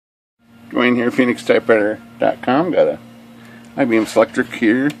Dwayne here, PhoenixTypewriter.com. Got a IBM Selectric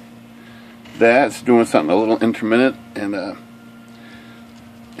here. That's doing something a little intermittent, and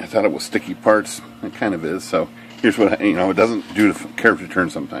I thought it was sticky parts. It kind of is. So here's what it doesn't do the carriage return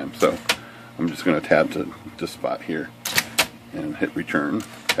sometimes. So I'm just going to tab to this spot here and hit return,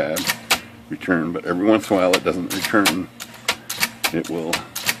 tab, return. But every once in a while it doesn't return. It will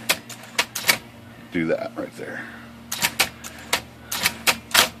do that right there.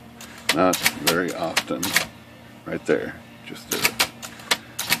 Not very often. Right there. Just did it.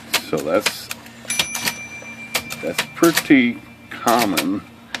 So that's pretty common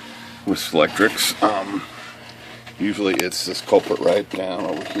with Selectrics. Usually it's this culprit right down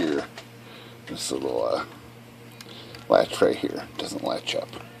over here. This little latch right here doesn't latch up.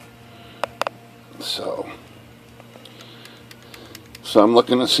 So I'm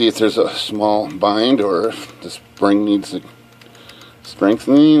looking to see if there's a small bind, or if the spring needs a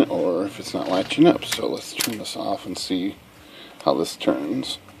strengthening, or if it's not latching up. So let's turn this off and see how this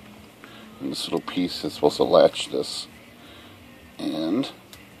turns. And this little piece is supposed to latch this, and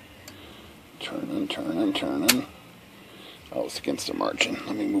turning. Oh, it's against the margin.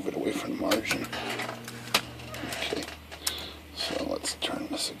 Let me move it away from the margin. Okay, so let's turn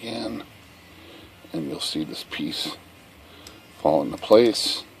this again, and you'll see this piece fall into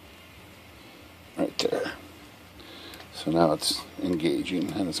place right there. So now it's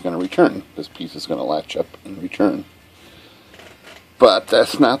engaging, and it's going to return. This piece is going to latch up and return. But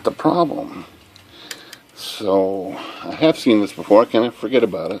that's not the problem. So I have seen this before. I kind of forget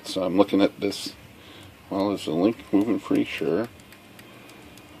about it. So I'm looking at this. Well, is the link moving free? Sure.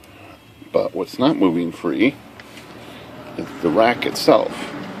 But what's not moving free is the rack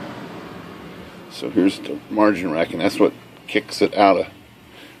itself. So here's the margin rack, and that's what kicks it out of.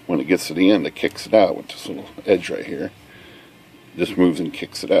 When it gets to the end, it kicks it out with this little edge right here. Just moves and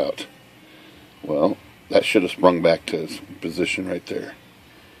kicks it out. Well, that should have sprung back to its position right there.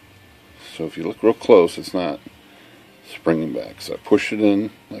 So if you look real close, it's not springing back. So I push it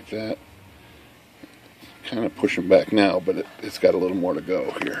in like that. Kind of pushing back now, but it's got a little more to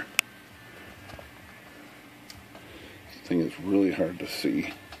go here. The thing is really hard to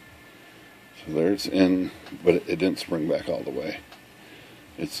see. So there it's in, but it didn't spring back all the way.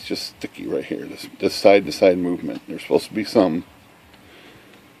 It's just sticky right here. This side-to-side movement. There's supposed to be some.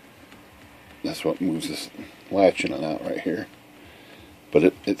 That's what moves this latch in and out right here.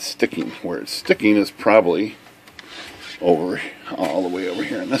 But it's sticking. Where it's sticking is probably over, all the way over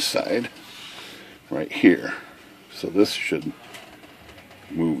here on this side. Right here. So this should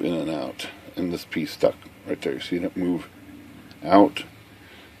move in and out. And this piece stuck right there. See it move out,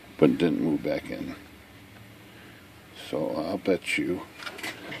 but didn't move back in. So I'll bet you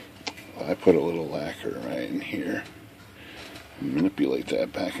I put a little lacquer right in here. Manipulate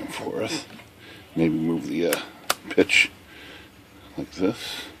that back and forth. Maybe move the pitch like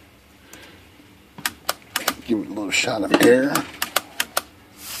this. Give it a little shot of air.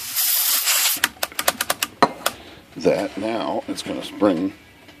 That now it's going to spring.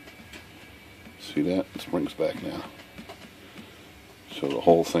 See that? It springs back now. So the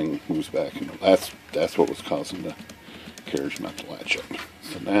whole thing moves back, and that's what was causing the carriage not to latch up.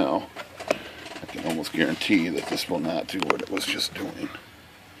 So now I can almost guarantee that this will not do what it was just doing.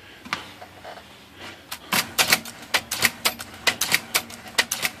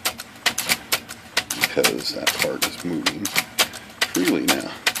 Because that part is moving freely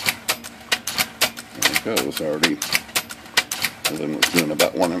now. There it goes already. The other one was doing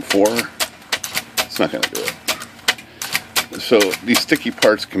about 1 and 4. It's not going to do it. So these sticky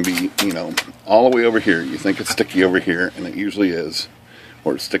parts can be, all the way over here. You think it's sticky over here, and it usually is.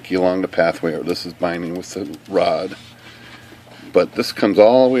 Or it's sticky along the pathway, or this is binding with the rod. But this comes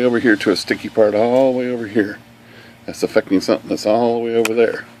all the way over here to a sticky part all the way over here. That's affecting something that's all the way over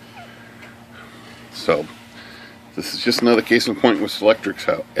there. So this is just another case in point with Selectrics,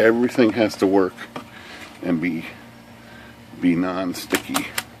 how everything has to work and be non-sticky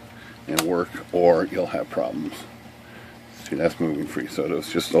and work, or you'll have problems. See, that's moving free. So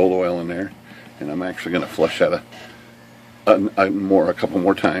there's just old oil in there, and I'm actually going to flush out a couple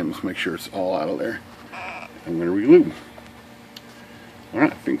more times, make sure it's all out of there. I'm going to relube.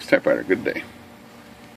 Alright, Phoenix Typewriter, good day.